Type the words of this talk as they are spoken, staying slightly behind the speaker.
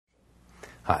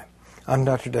Hi, I'm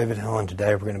Dr. David Hill, and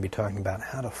today we're going to be talking about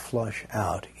how to flush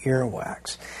out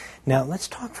earwax. Now, let's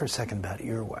talk for a second about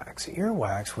earwax.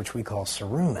 Earwax, which we call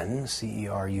cerumen,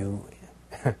 C-E-R-U-M-E-N,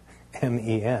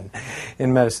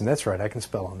 in medicine, that's right, I can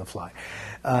spell on the fly,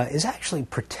 is actually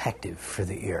protective for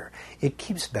the ear. It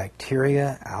keeps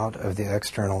bacteria out of the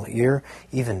external ear,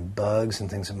 even bugs and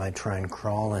things that might try and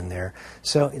crawl in there.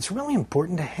 So it's really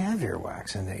important to have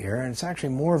earwax in the ear, and it's actually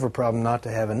more of a problem not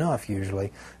to have enough,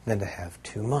 usually, than to have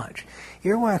too much.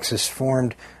 Earwax is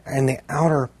formed in the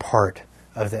outer part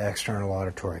of the external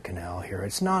auditory canal here.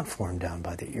 It's not formed down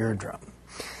by the eardrum.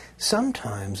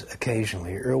 Sometimes,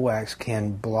 occasionally, earwax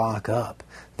can block up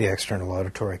the external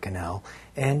auditory canal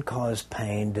and cause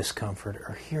pain, discomfort,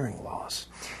 or hearing loss.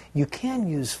 You can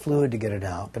use fluid to get it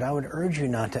out, but I would urge you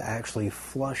not to actually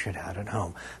flush it out at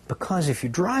home, because if you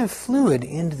drive fluid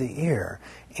into the ear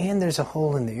and there's a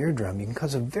hole in the eardrum, you can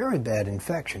cause a very bad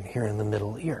infection here in the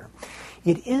middle ear.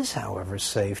 It is, however,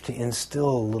 safe to instill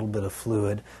a little bit of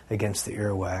fluid against the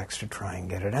earwax to try and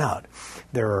get it out.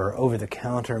 There are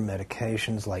over-the-counter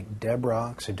medications like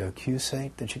Debrox or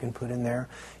Docusate that you can put in there.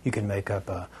 You can make up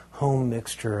a home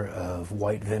mixture of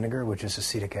white vinegar, which is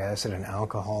acetic acid and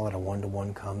alcohol at a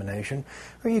 1-to-1 combination,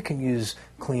 or you can use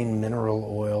clean mineral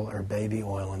oil or baby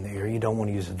oil in the ear. You don't want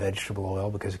to use vegetable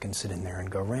oil because it can sit in there and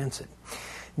go rancid.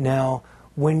 Now,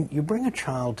 when you bring a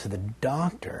child to the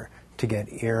doctor to get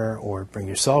ear, or bring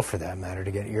yourself for that matter,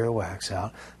 to get earwax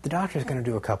out, the doctor is going to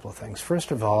do a couple of things. First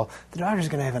of all, the doctor is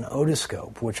going to have an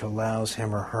otoscope, which allows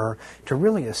him or her to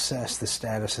really assess the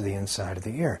status of the inside of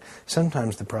the ear.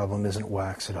 Sometimes the problem isn't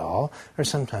wax at all, or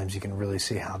sometimes you can really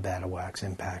see how bad a wax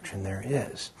impaction there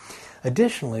is.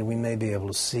 Additionally, we may be able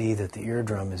to see that the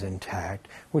eardrum is intact,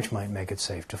 which might make it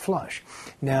safe to flush.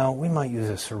 Now, we might use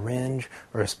a syringe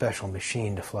or a special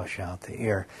machine to flush out the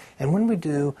ear. And when we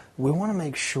do, we want to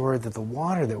make sure that the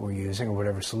water that we're using, or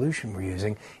whatever solution we're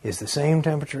using, is the same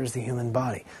temperature as the human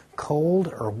body. Cold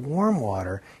or warm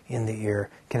water in the ear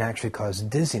can actually cause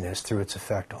dizziness through its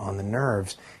effect on the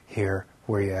nerves here,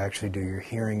 where you actually do your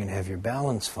hearing and have your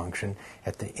balance function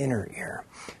at the inner ear.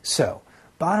 So,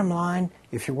 bottom line,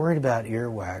 if you're worried about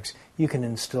earwax, you can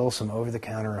instill some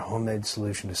over-the-counter or homemade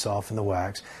solution to soften the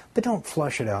wax, but don't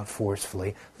flush it out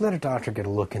forcefully. Let a doctor get a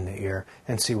look in the ear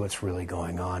and see what's really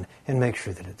going on, and make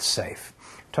sure that it's safe.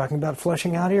 Talking about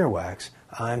flushing out earwax,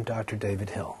 I'm Dr.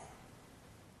 David Hill.